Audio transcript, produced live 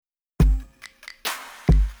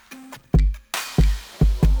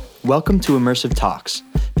Welcome to Immersive Talks.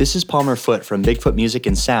 This is Palmer Foote from Bigfoot Music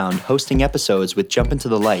and Sound hosting episodes with Jump Into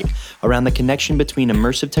the Light around the connection between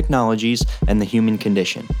immersive technologies and the human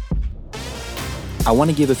condition. I want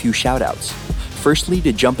to give a few shout-outs. Firstly,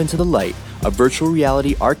 to Jump Into the Light, a virtual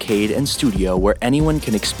reality arcade and studio where anyone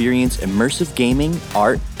can experience immersive gaming,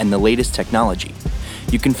 art, and the latest technology.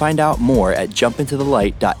 You can find out more at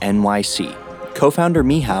jumpintothelight.nyc. Co-founder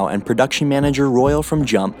Mihao and production manager Royal from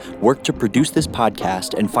Jump worked to produce this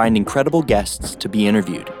podcast and find incredible guests to be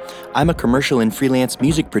interviewed. I'm a commercial and freelance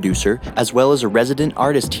music producer, as well as a resident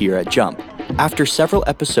artist here at Jump. After several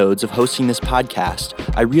episodes of hosting this podcast,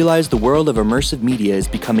 I realized the world of immersive media is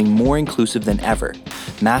becoming more inclusive than ever.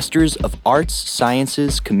 Masters of arts,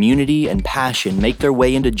 sciences, community, and passion make their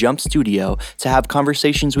way into Jump Studio to have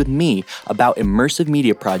conversations with me about immersive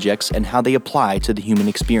media projects and how they apply to the human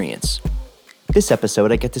experience. This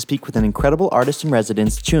episode, I get to speak with an incredible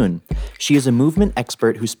artist-in-residence, Chun. She is a movement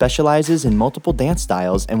expert who specializes in multiple dance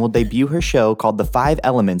styles and will debut her show called The Five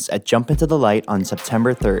Elements at Jump Into the Light on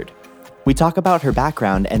September 3rd. We talk about her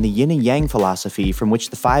background and the yin and yang philosophy from which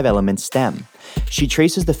the five elements stem. She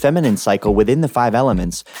traces the feminine cycle within the five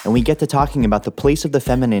elements, and we get to talking about the place of the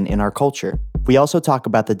feminine in our culture. We also talk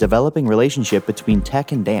about the developing relationship between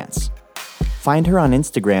tech and dance. Find her on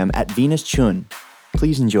Instagram at Venus Chun.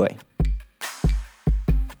 Please enjoy.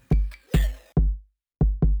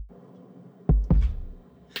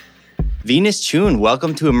 Venus Chun,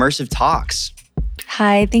 welcome to Immersive Talks.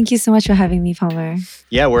 Hi, thank you so much for having me, Palmer.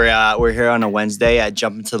 Yeah, we're here on a Wednesday at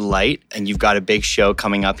Jump Into the Light, and you've got a big show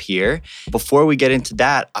coming up here. Before we get into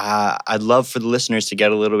that, I'd love for the listeners to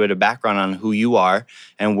get a little bit of background on who you are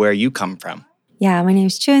and where you come from. Yeah, my name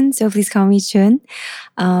is Chun, so please call me Chun.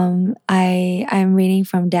 I'm reading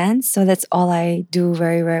from dance, so that's all I do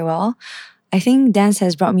very, very well. I think dance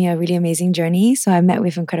has brought me a really amazing journey. So I met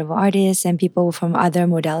with incredible artists and people from other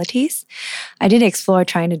modalities. I did explore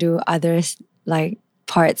trying to do others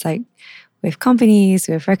parts with companies,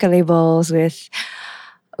 with record labels, with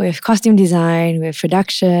costume design, with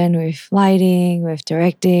production, with lighting, with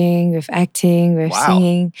directing, with acting, with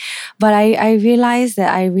singing. But I realized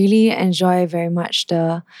that I really enjoy very much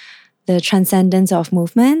the transcendence of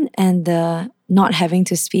movement and the not having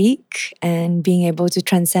to speak and being able to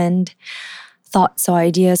transcend thoughts or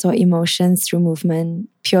ideas or emotions through movement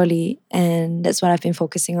purely. And that's what I've been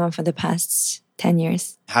focusing on for the past 10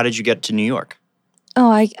 years. How did you get to New York?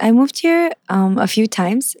 Oh, I moved here a few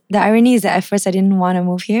times. The irony is that at first I didn't want to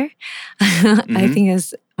move here. I think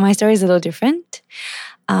my story is a little different.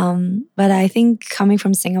 But I think coming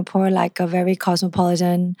from Singapore, like a very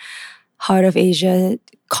cosmopolitan, heart of Asia,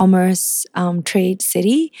 commerce, trade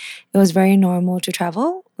city, it was very normal to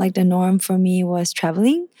travel. Like the norm for me was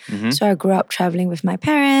traveling. So I grew up traveling with my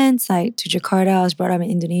parents, to Jakarta. I was brought up in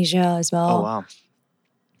Indonesia as well. Oh, wow.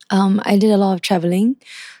 I did a lot of traveling.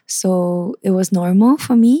 So it was normal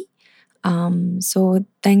for me. So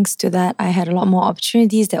thanks to that, I had a lot more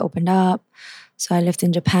opportunities that opened up. So I lived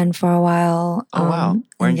in Japan for a while. Oh, wow.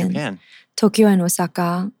 Where in Japan? Tokyo and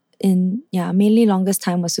Osaka. Mainly longest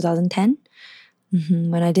time was 2010.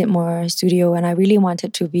 When I did more studio and I really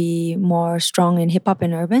wanted to be more strong in hip-hop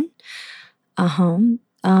and urban.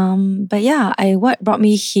 But yeah, what brought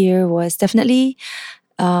me here was definitely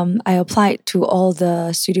I applied to all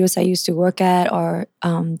the studios I used to work at or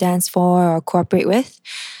dance for or cooperate with.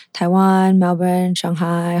 Taiwan, Melbourne,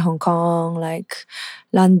 Shanghai, Hong Kong,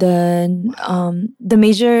 London, the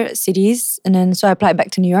major cities. And then so I applied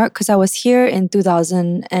back to New York because I was here in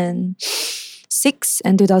 2006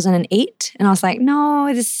 and 2008. And I was like,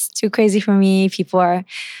 no, this is too crazy for me. People are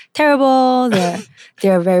terrible.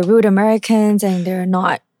 They're very rude Americans and they're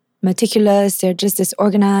not meticulous. They're just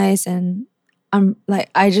disorganized. And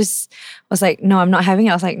I just was like, no, I'm not having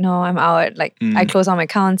it. I was like, no, I'm out. I closed all my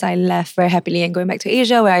accounts. I left very happily and going back to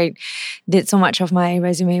Asia where I did so much of my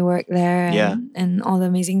resume work there and all the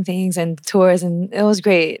amazing things and tours. And it was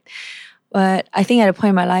great. But I think at a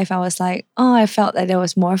point in my life, I was like, I felt that there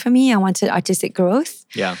was more for me. I wanted artistic growth.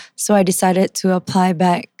 Yeah. So I decided to apply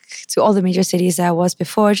back to all the major cities that I was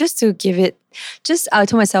before just to give it, I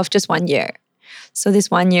told myself just 1 year. So this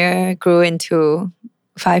 1 year grew into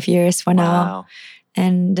 5 years for now. Wow.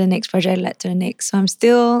 And the next project led to the next. So I'm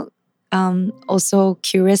still also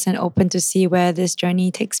curious and open to see where this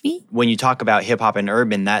journey takes me. When you talk about hip-hop and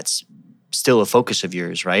urban, that's still a focus of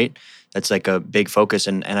yours, right? That's like a big focus.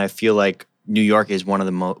 And I feel like New York is one of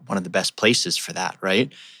the best places for that,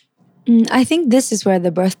 right? I think this is where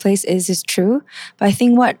the birthplace is true. But I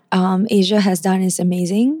think what Asia has done is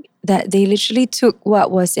amazing. That they literally took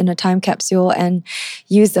what was in a time capsule and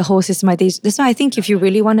used the whole system. That's why I think if you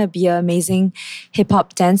really want to be an amazing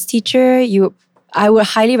hip-hop dance teacher, you I would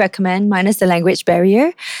highly recommend, minus the language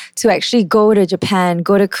barrier, to actually go to Japan,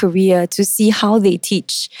 go to Korea to see how they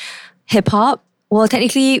teach hip hop. Well,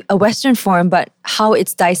 technically a Western form, but how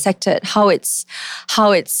it's dissected, how it's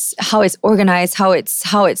organized, how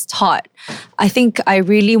it's taught. I think I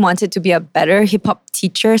really wanted to be a better hip hop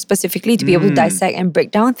teacher, specifically to be able to dissect and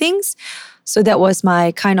break down things. So that was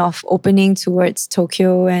my kind of opening towards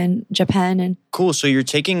Tokyo and Japan. And cool. So you're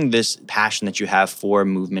taking this passion that you have for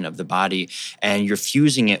movement of the body and you're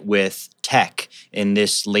fusing it with tech in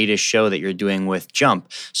this latest show that you're doing with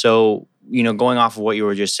Jump. So, going off of what you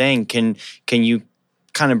were just saying, can you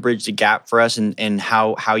kind of bridge the gap for us and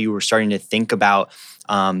how you were starting to think about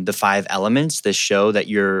the 5 elements, this show that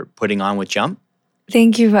you're putting on with Jump?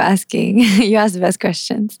 Thank you for asking. You asked the best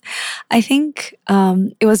questions. I think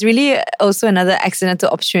it was really also another accidental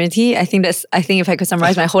opportunity. I think if I could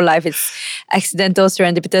summarize my whole life, it's accidental,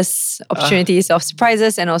 serendipitous opportunities of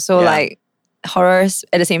surprises and also like horrors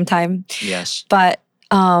at the same time. Yes. But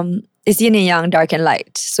it's yin and yang, dark and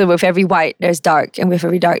light. So with every white, there's dark, and with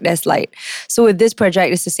every dark, there's light. So with this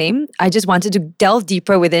project, it's the same. I just wanted to delve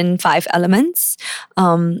deeper within 5 elements.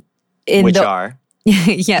 Which are?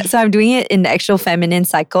 Yeah, so I'm doing it in the actual feminine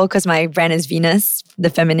cycle because my brand is Venus,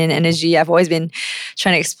 the feminine energy. I've always been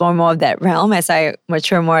trying to explore more of that realm as I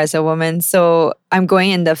mature more as a woman. So I'm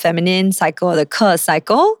going in the feminine cycle, the Ke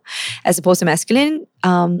cycle, as opposed to masculine.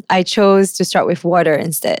 I chose to start with water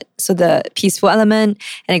instead. So the peaceful element,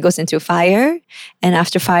 and it goes into fire. And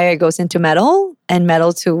after fire, it goes into metal, and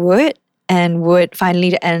metal to wood. And would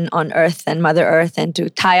finally end on Earth and Mother Earth, and to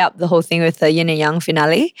tie up the whole thing with the yin and yang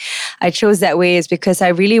finale. I chose that way is because I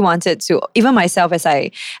really wanted to, even myself as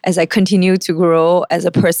I continue to grow as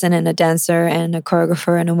a person and a dancer and a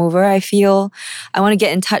choreographer and a mover, I feel I want to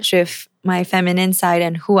get in touch with my feminine side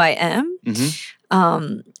and who I am,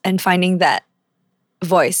 and finding that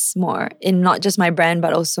voice more in not just my brand,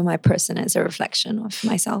 but also my person as a reflection of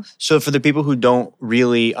myself. So for the people who don't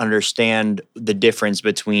really understand the difference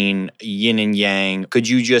between yin and yang, could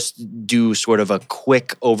you just do sort of a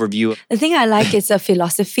quick overview? The thing I like is a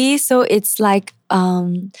philosophy. So it's like,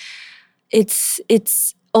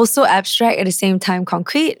 it's also abstract at the same time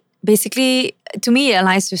concrete. Basically, to me, it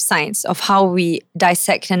aligns with science of how we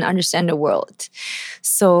dissect and understand the world.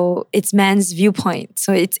 So it's man's viewpoint.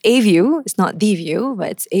 So it's a view. It's not the view,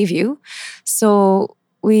 but it's a view. So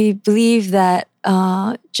we believe that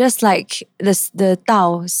just like the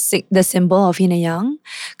Tao, the symbol of yin and yang,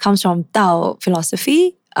 comes from Tao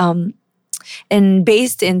philosophy and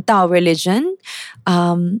based in Tao religion.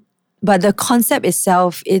 But the concept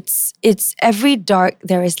itself, it's every dark,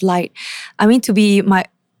 there is light. I mean, to be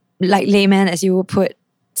like layman, as you would put,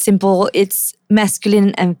 simple, it's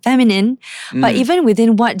masculine and feminine. But even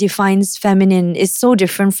within what defines feminine is so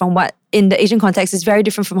different from what, in the Asian context, is very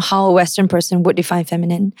different from how a Western person would define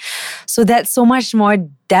feminine. So that's so much more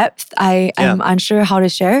depth. I'm unsure how to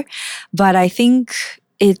share. But I think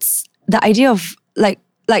it's the idea of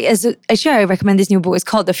actually, I recommend this new book. It's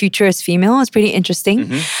called The Future is Female. It's pretty interesting.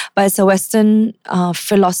 But it's a Western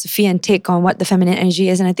philosophy and take on what the feminine energy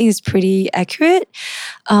is. And I think it's pretty accurate.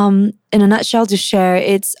 In a nutshell, to share,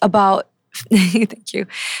 it's about, thank you,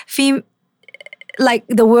 like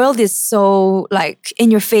the world is so like in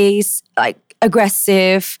your face, like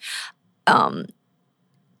aggressive, a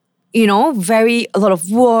lot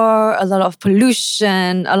of war, a lot of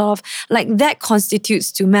pollution, a lot of like that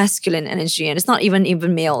constitutes to masculine energy. And it's not even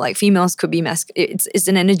male, like females could be masculine. It's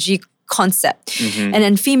an energy concept. And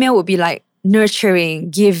then female would be like nurturing,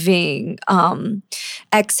 giving,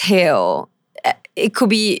 exhale. It could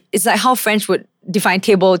be, it's like how French would define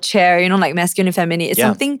table, chair, like masculine and feminine. It's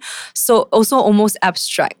something so also almost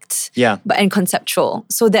abstract, and conceptual.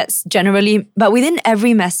 So that's generally, but within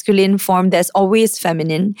every masculine form, there's always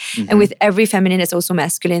feminine. And with every feminine, there's also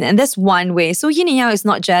masculine. And that's one way. So yin and yang is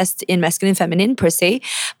not just in masculine, feminine per se,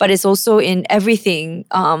 but it's also in everything.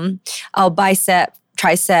 Our bicep,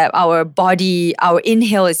 tricep, our body, our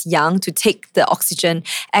inhale is yang to take the oxygen,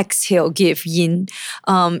 exhale, give yin.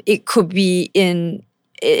 It could be in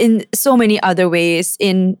so many other ways,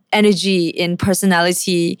 in energy, in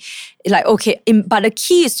personality, but the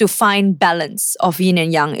key is to find balance of yin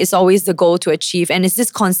and yang. It's always the goal to achieve. And it's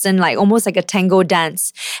this constant, like almost like a tango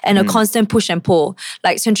dance and a constant push and pull,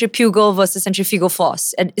 like centrifugal versus centrifugal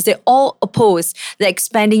force. And they all oppose the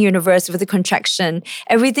expanding universe with the contraction.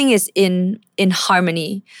 Everything is in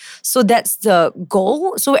harmony. So that's the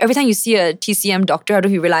goal. So every time you see a TCM doctor, how do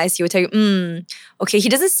you realize he will tell you, okay, he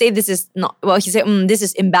doesn't say this is not, well, he said, this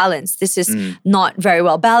is imbalanced. This is not very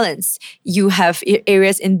well balanced. You have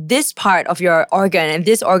areas in this this part of your organ and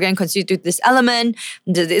this organ constitutes this element.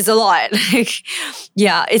 It's a lot.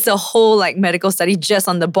 Yeah, it's a whole like medical study just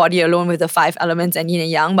on the body alone with the 5 elements and yin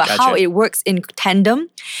and yang. But Gotcha. how it works in tandem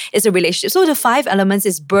is a relationship. So the 5 elements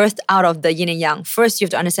is birthed out of the yin and yang. First, you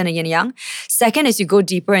have to understand the yin and yang. Second is you go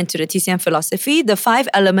deeper into the TCM philosophy. The 5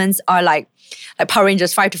 elements are like Power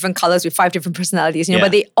Rangers, 5 different colors with 5 different personalities, Yeah.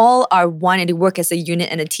 but they all are one and they work as a unit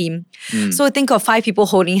and a team. So think of 5 people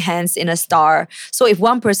holding hands in a star. So if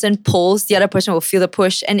one person pulls, the other person will feel the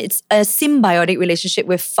push, and it's a symbiotic relationship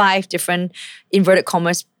with 5 different inverted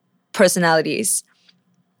commas personalities.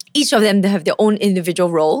 Each of them, they have their own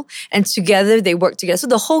individual role, and together they work together. So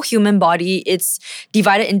the whole human body, it's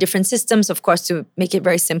divided in different systems, of course, to make it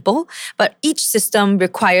very simple. But each system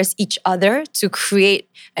requires each other to create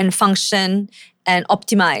and function and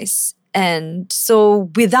optimize. And so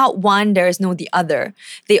without one, there is no the other.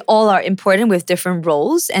 They all are important with different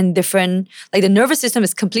roles and different, like the nervous system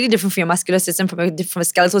is completely different from your muscular system, from a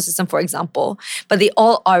skeletal system, for example. But they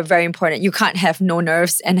all are very important. You can't have no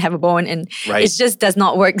nerves and have a bone, and Right. it just does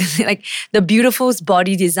not work. Like the beautiful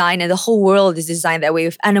body design and the whole world is designed that way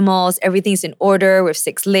with animals. Everything's in order with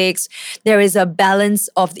 6 legs. There is a balance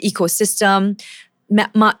of the ecosystem,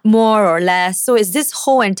 more or less. So it's this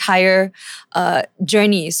whole entire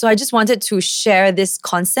journey. So I just wanted to share this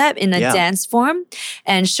concept in a Yeah. dance form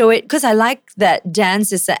and show it, because I like that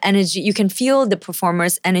dance is the energy. You can feel the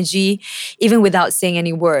performer's energy even without saying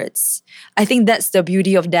any words. I think that's the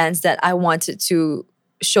beauty of dance that I wanted to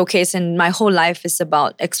showcase, and my whole life is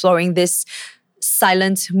about exploring this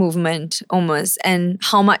silent movement almost, and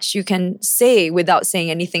how much you can say without saying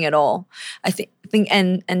anything at all. I think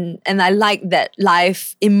and I like that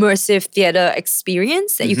live immersive theater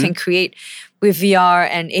experience that you can create with VR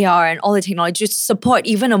and AR and all the technology to support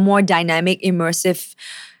even a more dynamic, immersive,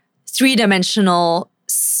 3-dimensional,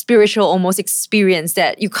 spiritual almost experience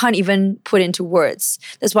that you can't even put into words.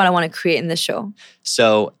 That's what I want to create in the show.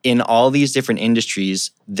 So in all these different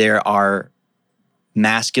industries, there are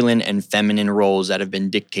masculine and feminine roles that have been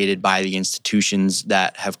dictated by the institutions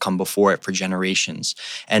that have come before it for generations.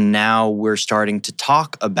 And now we're starting to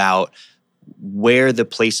talk about where the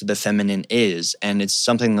place of the feminine is. And it's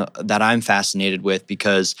something that I'm fascinated with,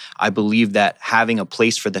 because I believe that having a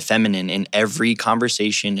place for the feminine in every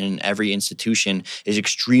conversation, in every institution, is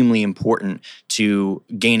extremely important to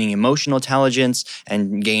gaining emotional intelligence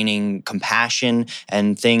and gaining compassion,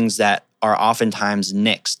 and things that are oftentimes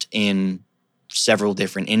nixed in several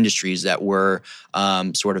different industries that we're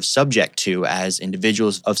sort of subject to as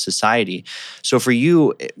individuals of society. So for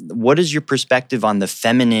you, what is your perspective on the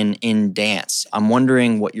feminine in dance? I'm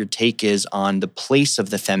wondering what your take is on the place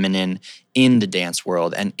of the feminine in the dance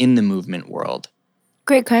world and in the movement world.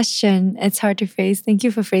 Great question. It's hard to phrase. Thank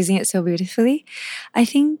you for phrasing it so beautifully. I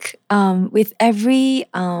think with every,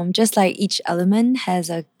 just like each element has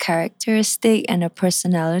a characteristic and a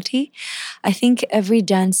personality, I think every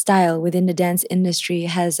dance style within the dance industry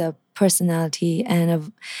has a personality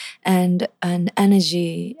and an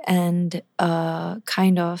energy and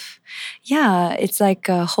kind of, yeah, it's like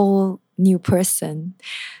a whole new person.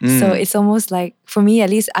 So it's almost like, for me at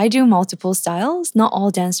least, I do multiple styles. Not all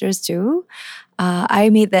dancers do. I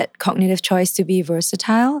made that cognitive choice to be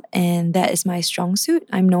versatile, and that is my strong suit.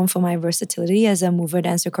 I'm known for my versatility as a mover,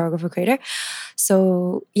 dancer, choreographer, creator.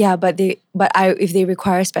 So yeah, if they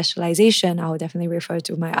require specialization, I will definitely refer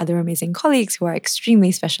to my other amazing colleagues who are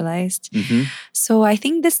extremely specialized. So I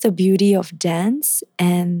think that's the beauty of dance,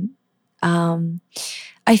 and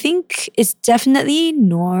I think it's definitely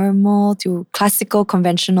normal to classical,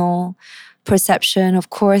 conventional perception. Of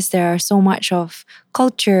course, there are so much of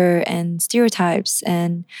culture and stereotypes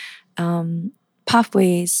and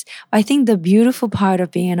pathways. I think the beautiful part of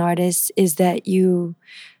being an artist is that you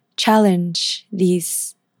challenge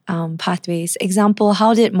these pathways. Example,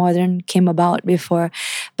 how did modern came about before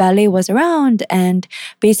ballet was around? And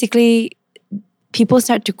basically, people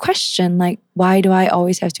start to question, like, why do I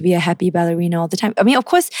always have to be a happy ballerina all the time? I mean, of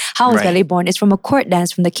course, how was ballet born? It's from a court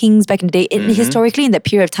dance from the kings back in the day. Historically, in that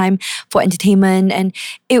period of time for entertainment, and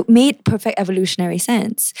it made perfect evolutionary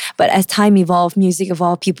sense. But as time evolved, music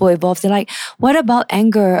evolved, people evolved, they're like, what about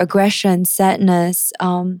anger, aggression, sadness,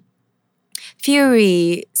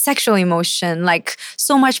 fury, sexual emotion, like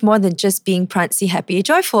so much more than just being prancy, happy,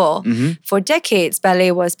 joyful. For decades,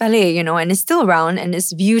 ballet was ballet, and it's still around, and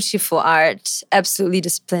it's beautiful art, absolutely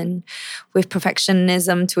disciplined with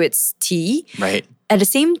perfectionism to its T. Right. At the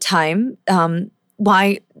same time,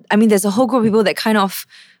 there's a whole group of people that kind of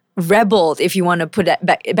rebelled, if you want to put that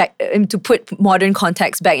back to put modern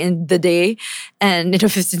context back in the day and in the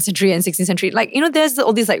 15th century and 16th century. Like, there's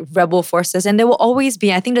all these like rebel forces, and there will always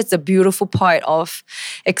be. I think that's the beautiful part of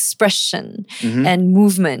expression and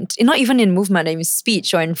movement. And not even in movement, I mean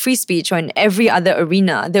speech or in free speech or in every other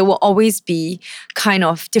arena, there will always be kind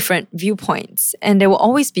of different viewpoints, and there will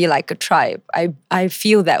always be like a tribe. I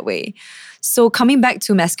feel that way. So coming back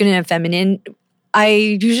to masculine and feminine,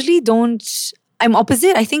 I usually don't. I'm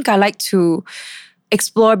opposite. I think I like to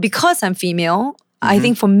explore because I'm female. I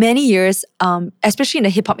think for many years, especially in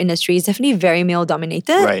the hip hop industry, it's definitely very male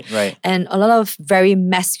dominated. Right. And a lot of very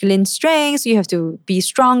masculine strengths. You have to be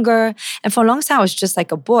stronger. And for a long time, I was just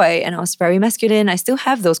like a boy and I was very masculine. I still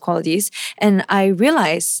have those qualities. And I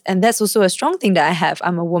realized, and that's also a strong thing that I have.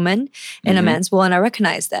 I'm a woman in a man's world, and I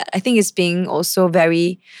recognize that. I think it's being also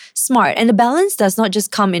very smart. And the balance does not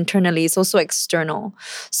just come internally, it's also external.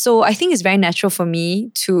 So I think it's very natural for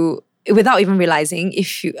me to, without even realizing,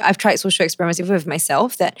 I've tried social experiments even with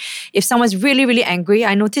myself, that if someone's really, really angry,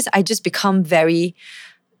 I notice I just become very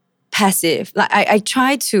passive. Like I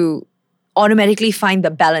try to automatically find the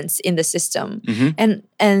balance in the system.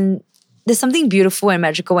 And there's something beautiful and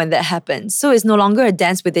magical when that happens. So it's no longer a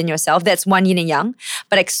dance within yourself. That's one yin and yang.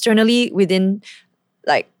 But externally within,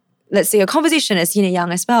 like, let's say a conversation is yin and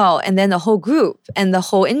yang as well, and then the whole group and the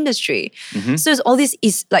whole industry. So there's all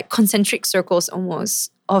these like concentric circles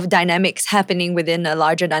almost of dynamics happening within a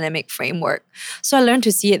larger dynamic framework. So I learned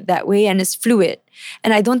to see it that way, and it's fluid.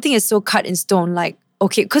 And I don't think it's so cut in stone, like,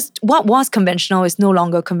 okay, because what was conventional is no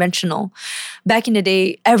longer conventional. Back in the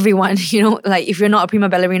day, everyone, like if you're not a prima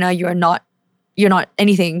ballerina, you're not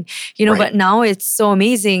anything, Right. But now it's so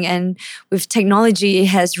amazing. And with technology, it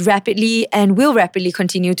has rapidly and will rapidly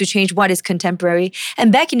continue to change what is contemporary.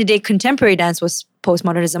 And back in the day, contemporary dance was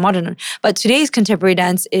postmodernism, modern. But today's contemporary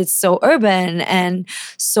dance is so urban and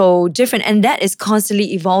so different. And that is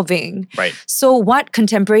constantly evolving. Right. So what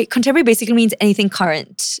contemporary basically means anything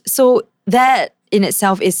current. So that in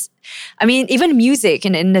itself is, I mean, even music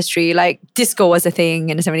in the industry, like disco was a thing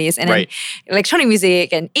in the 70s, and Right. then electronic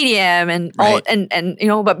music and EDM and all, Right. and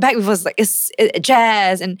but back it was like it's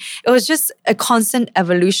jazz, and it was just a constant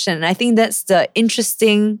evolution. And I think that's the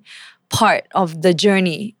interesting part of the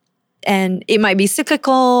journey. And it might be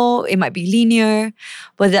cyclical, it might be linear,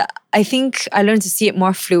 but I think I learned to see it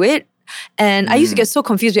more fluid. And I used to get so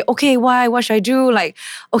confused with, okay, why? What should I do? Like,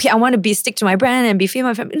 okay, I want to stick to my brand and be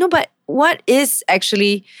female. No, but what is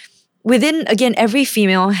actually within, again, every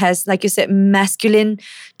female has, like you said, masculine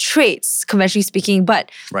traits, conventionally speaking,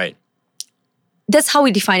 but Right. that's how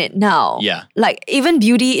we define it now. Yeah. Like even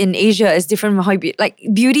beauty in Asia is different from how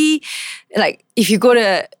beauty, like if you go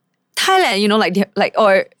to Thailand,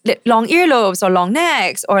 or long earlobes or long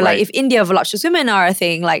necks, or like Right. if India, voluptuous women are a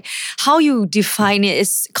thing, like how you define it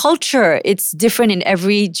is culture. It's different in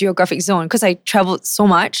every geographic zone. Because I traveled so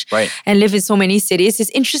much Right. and live in so many cities, it's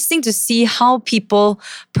interesting to see how people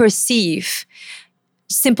perceive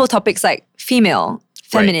simple topics like female,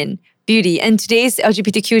 feminine, beauty. And today's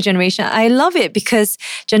LGBTQ generation, I love it because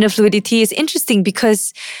gender fluidity is interesting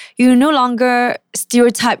because you no longer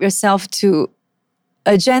stereotype yourself to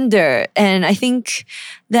a gender. And I think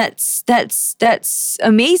that's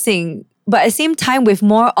amazing. But at the same time, with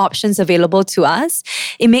more options available to us,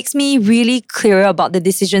 it makes me really clearer about the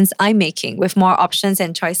decisions I'm making. With more options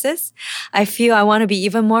and choices, I feel I want to be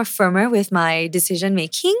even more firmer with my decision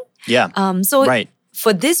making. Yeah. So Right.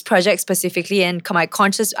 for this project specifically, and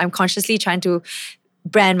I'm consciously trying to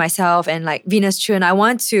brand myself and like Venus Chun, I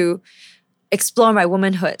want to explore my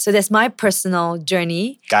womanhood. So that's my personal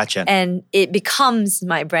journey. Gotcha. And it becomes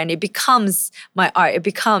my brand. It becomes my art. It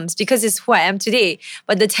becomes, because it's who I am today.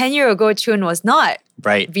 But the 10-year ago Chun was not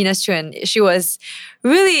Right. Venus Chun. She was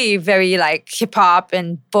really very like hip hop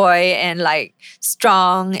and boy and like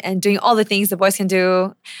strong and doing all the things the boys can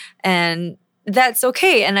do. And that's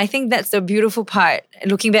okay. And I think that's the beautiful part,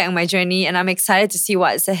 looking back on my journey. And I'm excited to see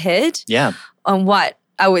what's ahead Yeah. on what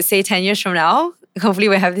I would say 10 years from now. Hopefully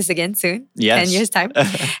we'll have this again soon. Yes. 10 years time.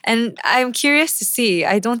 And I'm curious to see.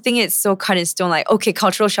 I don't think it's so cut in stone like, okay,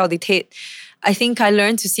 cultural shall dictate. I think I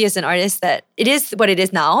learned to see as an artist that it is what it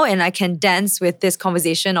is now, and I can dance with this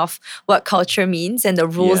conversation of what culture means and the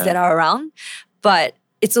rules Yeah. that are around. But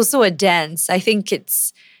it's also a dance. I think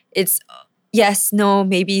it's yes, no,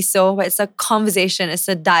 maybe so, but it's a conversation, it's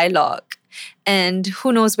a dialogue. And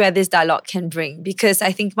who knows where this dialogue can bring, because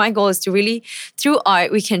I think my goal is to really, through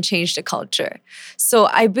art, we can change the culture. So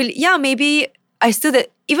I believe, maybe I still,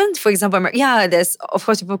 even for example, there's, of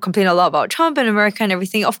course, people complain a lot about Trump and America and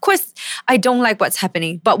everything. Of course, I don't like what's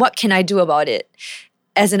happening, but what can I do about it?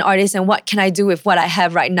 as an artist and what can I do with what I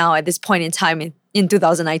have right now at this point in time in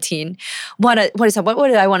 2019. What do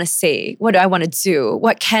I want to say? What do I want to do?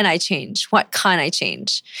 What can I change? What can't I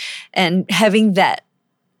change? And having that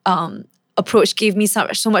approach gave me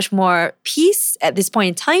so much more peace at this point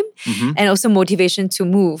in time, and also motivation to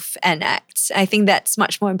move and act. I think that's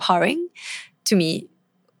much more empowering to me.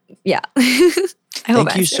 Yeah.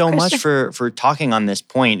 Thank you so much for talking on this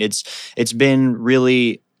point. It's been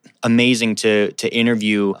really amazing to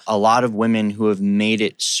interview a lot of women who have made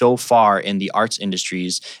it so far in the arts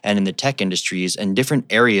industries and in the tech industries and different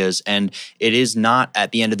areas. And it is not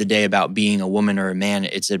at the end of the day about being a woman or a man.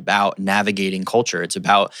 It's about navigating culture. It's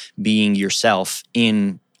about being yourself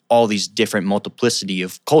in all these different multiplicity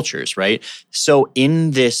of cultures, right? So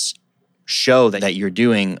in this show that you're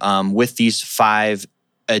doing with these 5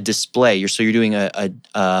 a display. You're doing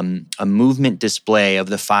a movement display of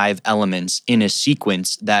the 5 elements in a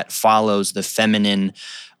sequence that follows the feminine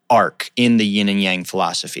arc in the yin and yang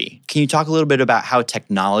philosophy. Can you talk a little bit about how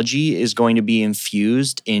technology is going to be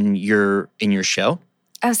infused in your show?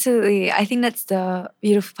 Absolutely. I think that's the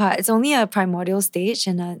beautiful part. It's only a primordial stage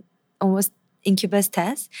and a almost incubus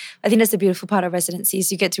test. I think that's the beautiful part of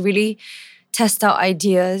residencies. You get to really test out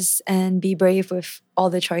ideas and be brave with all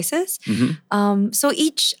the choices. So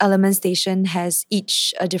each element station has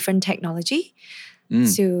a different technology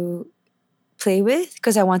to play with,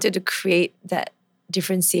 because I wanted to create that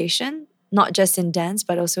differentiation, not just in dance,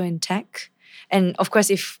 but also in tech. And of course,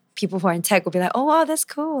 if people who are in tech will be like, oh, wow, that's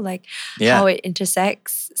cool, like how it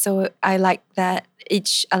intersects. So I like that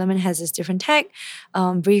each element has this different tech,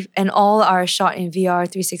 brief, and all are shot in VR,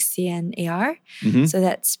 360, and AR. So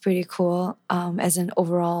that's pretty cool as an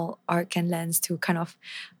overall arc and lens to kind of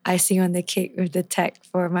icing on the cake with the tech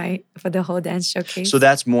for the whole dance showcase. So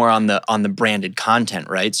that's more on the branded content,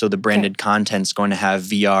 right? So the branded content's going to have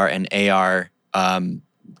VR and AR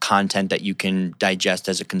content that you can digest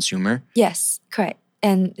as a consumer? Yes, correct.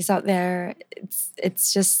 And it's out there.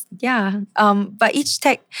 It's just, but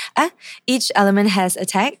each element has a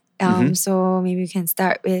tag. So maybe we can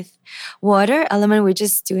start with water element. We're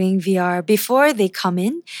just doing VR. Before they come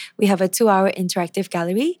in, we have a 2-hour interactive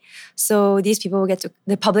gallery. So these people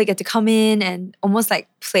the public get to come in and almost like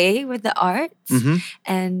play with the art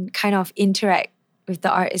and kind of interact with the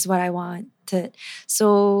art is what I wanted.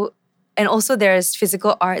 So, and also there's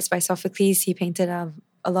physical arts by Sophocles. He painted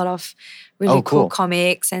a lot of really cool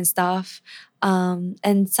comics and stuff.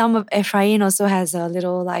 And some of Ephraim also has a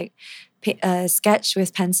little like sketch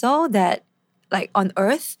with pencil that like on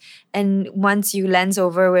Earth. And once you lens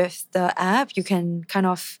over with the app, you can kind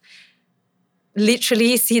of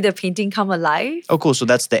literally see the painting come alive. Oh, cool. So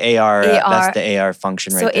that's the AR. That's the AR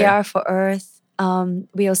function right there. So AR for Earth.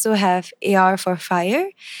 We also have AR for fire.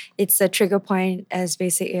 It's a trigger point as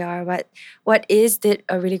basic AR. But what did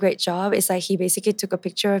a really great job is like he basically took a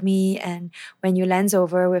picture of me, and when you lens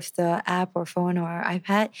over with the app or phone or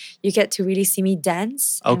iPad, you get to really see me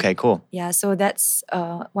dance. Okay, cool. Yeah, so that's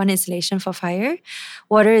one installation for fire.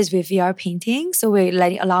 Water is with VR painting. So we're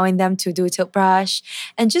allowing them to do tilt brush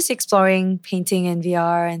and just exploring painting in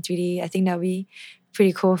VR and 3D. I think that'll be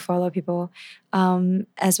pretty cool for a lot of people.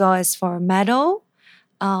 As well as for metal.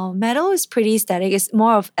 Metal is pretty static. It's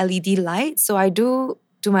more of LED lights. So I do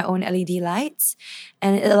my own LED lights,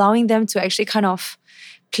 and allowing them to actually kind of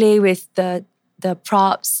play with the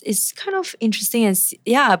props is kind of interesting. And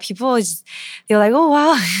people they're like, oh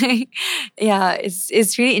wow.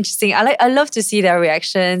 It's really interesting. I love to see their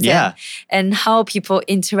reactions and how people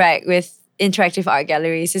interact with interactive art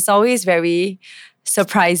galleries. It's always very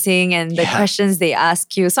surprising, and the questions they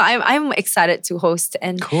ask you. So I'm excited to host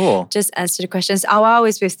and just answer the questions. Awao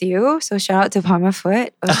is with you, so shout out to Palmer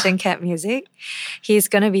Foot, Ocean Cat Music. He's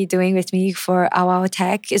gonna be doing with me for Awao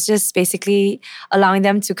Tech. It's just basically allowing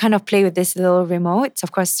them to kind of play with this little remote.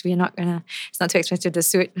 Of course, it's not too expensive, the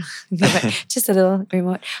suit, but just a little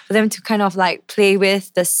remote for them to kind of like play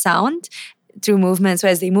with the sound through movement. So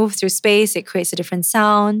as they move through space, it creates a different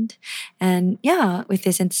sound. And with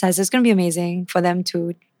this synthesizer, it's going to be amazing for them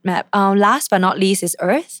to map. Last but not least is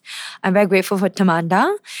Earth. I'm very grateful for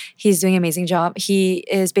Tamanda. He's doing an amazing job. He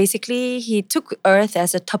took Earth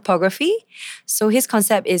as a topography. So his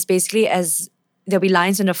concept is basically as there'll be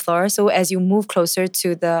lines on the floor. So as you move closer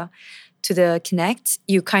to the Kinect,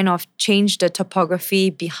 you kind of change the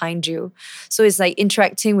topography behind you. So it's like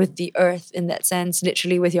interacting with the earth in that sense,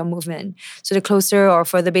 literally with your movement. So the closer or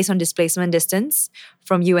further based on displacement distance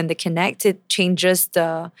from you and the Kinect, it changes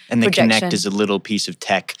the And the projection. Kinect is a little piece of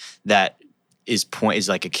tech that is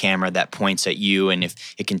like a camera that points at you, and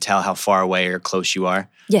if it can tell how far away or close you are.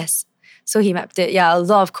 Yes. So he mapped it. Yeah, a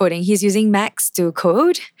lot of coding. He's using Max to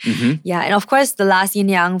code. Yeah, and of course the last Yin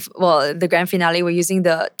Yang, well, the grand finale, we're using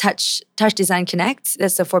the Touch Design Connect.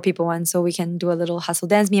 That's the 4 people one. So we can do a little hustle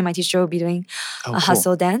dance. Me and my teacher will be doing a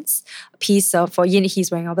hustle dance piece for Yin.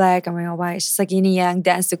 He's wearing all black, I'm wearing all white. It's just like Yin and Yang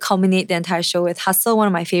dance to culminate the entire show with Hustle, one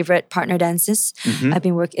of my favorite partner dances. I've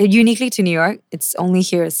been working uniquely to New York. It's only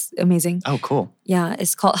here. It's amazing. Oh, cool. Yeah,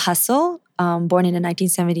 it's called Hustle. Born in the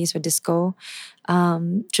 1970s for disco,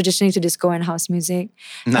 traditionally to disco and house music.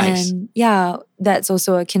 Nice. And yeah, that's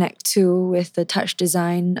also a connect too with the touch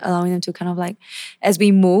design, allowing them to kind of like, as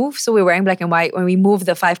we move, so we're wearing black and white, when we move,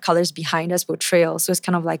 the 5 colors behind us will trail. So it's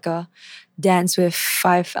kind of like a dance with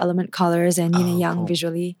 5 element colors and yin and yang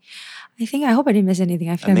visually. I hope I didn't miss anything.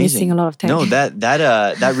 I feel I'm missing a lot of tech. No,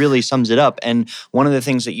 that really sums it up. And one of the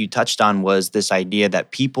things that you touched on was this idea that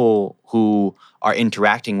people who are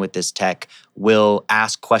interacting with this tech will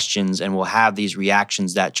ask questions and will have these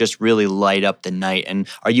reactions that just really light up the night. And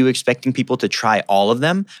are you expecting people to try all of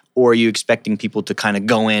them? Or are you expecting people to kind of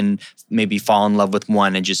go in, maybe fall in love with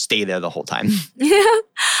one and just stay there the whole time?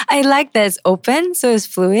 I like that it's open, so it's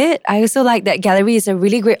fluid. I also like that gallery is a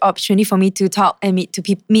really great opportunity for me to talk and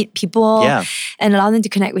meet people and allow them to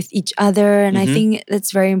connect with each other. And I think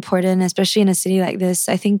that's very important, especially in a city like this.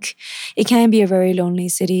 I think it can be a very lonely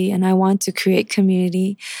city, and I want to create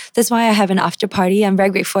community. That's why I have an after party. I'm very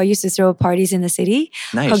grateful. I used to throw parties in the city.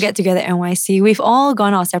 Nice. Called Get Together NYC. We've all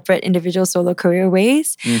gone our separate individual solo career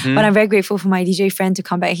ways, but I'm very grateful for my DJ friend to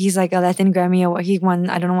come back. He's like a Latin Grammy Award. He won,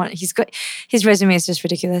 I don't know what, he's good. His resume is just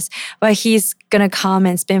ridiculous. But he's gonna come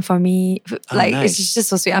and spin for me. Nice. It's just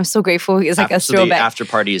so sweet. I'm so grateful. It's like a throwback. The after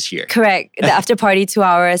party is here. Correct. The after party, 2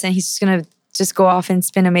 hours, and he's just gonna just go off and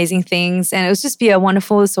spin amazing things. And it will just be a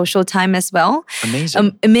wonderful social time as well.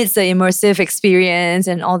 Amazing. Amidst the immersive experience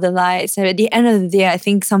and all the lights. And at the end of the day, I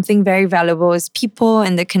think something very valuable is people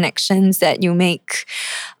and the connections that you make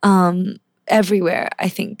everywhere, I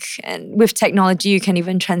think. And with technology, you can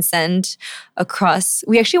even transcend across.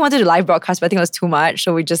 We actually wanted to live broadcast, but I think it was too much.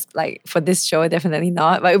 So we just for this show, definitely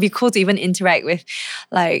not. But it would be cool to even interact with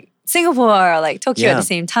Singapore or Tokyo at the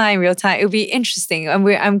same time, real time. It would be interesting. And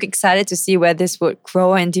I'm excited to see where this would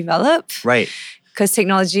grow and develop. Right. Because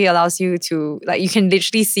technology allows you to, you can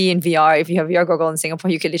literally see in VR. If you have VR goggle in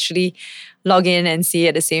Singapore, you can literally log in and see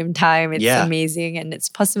at the same time. It's amazing and it's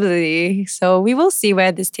possibility. So we will see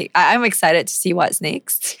where this takes. I'm excited to see what's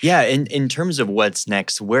next. Yeah, in terms of what's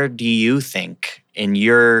next, where do you think, in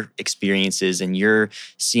your experiences and you're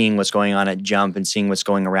seeing what's going on at Jump and seeing what's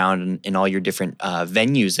going around in all your different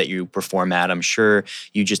venues that you perform at, I'm sure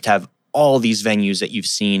you just have all these venues that you've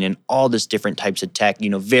seen and all this different types of tech,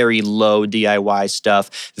 very low DIY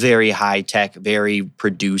stuff, very high tech, very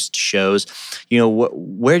produced shows.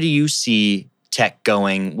 Where do you see tech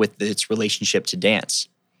going with its relationship to dance?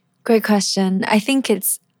 Great question. I think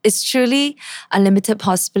it's truly unlimited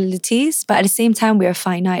possibilities, but at the same time, we are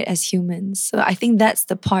finite as humans. So I think that's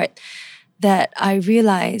the part that I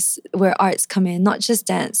realize where arts come in, not just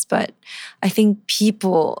dance, but I think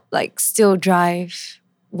people still drive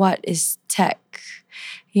what is tech,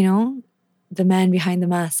 the man behind the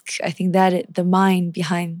mask. I think that the mind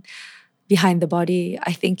behind the body,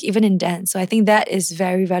 I think even in dance. So I think that is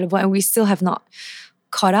very valuable, and we still have not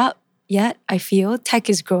caught up yet. I feel tech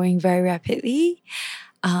is growing very rapidly,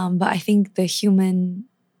 but I think the human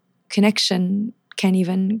connection can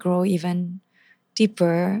even grow even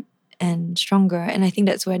deeper and stronger. And I think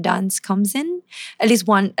that's where dance comes in. At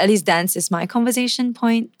least dance is my conversation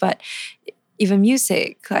point, but even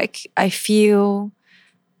music, I feel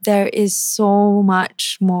there is so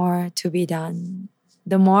much more to be done.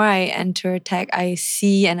 The more I enter tech, I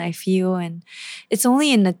see and I feel, and it's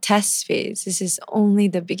only in the test phase. This is only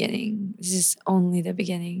the beginning.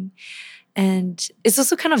 And it's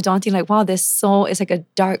also kind of daunting, wow, it's like a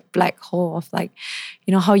dark black hole of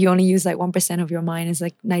how you only use 1% of your mind is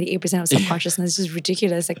 98% of subconsciousness. It's just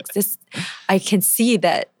ridiculous. This, I can see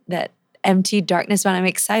that empty darkness, but I'm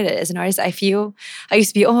excited as an artist. I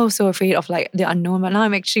used to be so afraid of the unknown, but now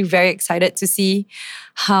I'm actually very excited to see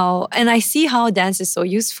and I see how dance is so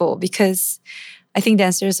useful, because I think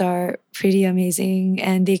dancers are pretty amazing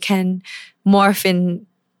and they can morph in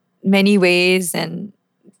many ways and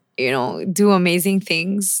do amazing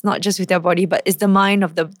things, not just with their body, but it's the mind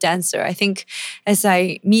of the dancer. I think as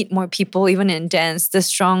I meet more people, even in dance, the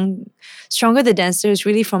stronger the dancer is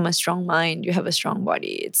really from a strong mind. You have a strong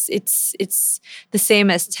body. It's the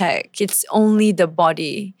same as tech. It's only the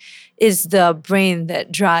body. It's the brain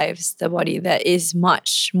that drives the body that is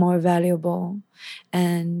much more valuable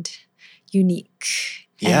and unique.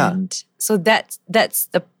 Yeah. And so that's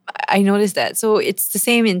the I noticed that. So it's the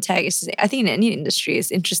same in tech. I think in any industry,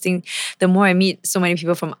 it's interesting. The more I meet so many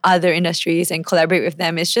people from other industries and collaborate with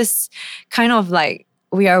them, it's just kind of like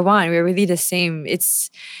we are one. We're really the same.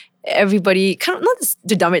 It's everybody kind of, not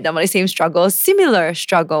to dumb it down, but the same struggles, similar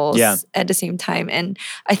struggles at the same time. And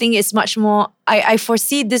I think it's much more, I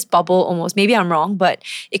foresee this bubble almost, maybe I'm wrong, but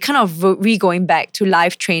it kind of going back to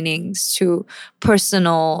live trainings, to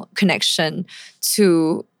personal connection,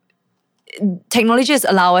 to technology has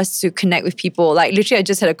allowed us to connect with people. Like literally, I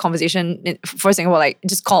just had a conversation for Singapore, like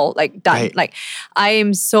just call, like done. Right. Like I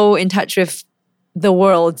am so in touch with the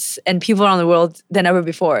world and people around the world than ever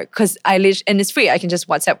before, because and it's free. I can just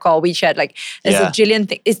WhatsApp call, WeChat, like there's a jillion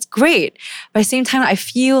things. It's great. But at the same time, I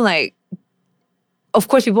feel like, of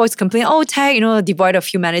course, people always complain, oh, tech, devoid of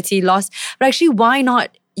humanity, lost. But actually, why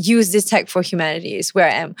not use this tech for humanity is where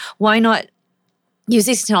I am. Why not use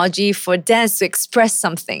this technology for dance to express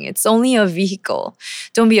something? It's only a vehicle.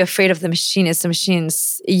 Don't be afraid of the machine. It's the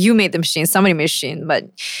machines. You made the machine, somebody made the machine, but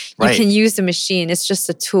you can use the machine. It's just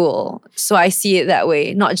a tool. So I see it that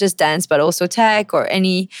way, not just dance, but also tech or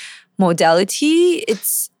any modality.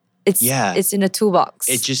 It's in a toolbox.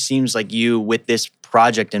 It just seems like you, with this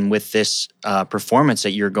project and with this performance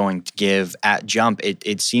that you're going to give at Jump,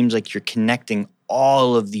 it seems like you're connecting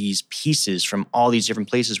all of these pieces from all these different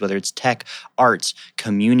places, whether it's tech, arts,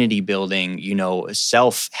 community building,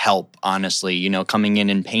 self-help, honestly, coming in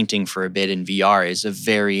and painting for a bit in VR is a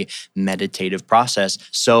very meditative process.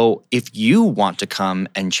 So if you want to come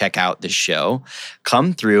and check out the show,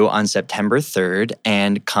 come through on September 3rd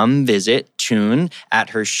and come visit Chun at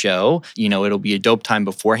her show. It'll be a dope time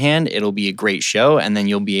beforehand. It'll be a great show. And then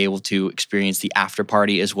you'll be able to experience the after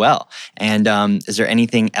party as well. And is there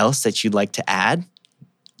anything else that you'd like to add?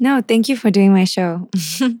 No, thank you for doing my show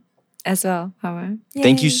as well, Palmer.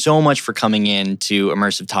 Thank you so much for coming in to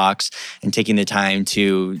Immersive Talks and taking the time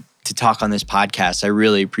to talk on this podcast. I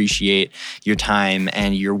really appreciate your time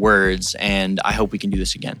and your words, and I hope we can do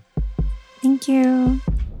this again. Thank you.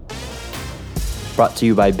 Brought to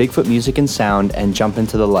you by Bigfoot Music and Sound and Jump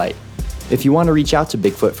Into the Light. If you want to reach out to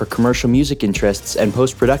Bigfoot for commercial music interests and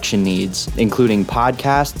post-production needs, including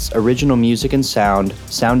podcasts, original music and sound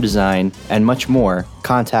design, and much more,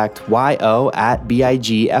 contact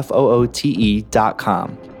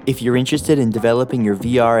yo@bigfoote.com. If you're interested in developing your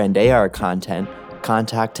VR and AR content,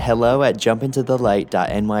 contact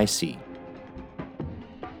hello@jumpintothelight.nyc.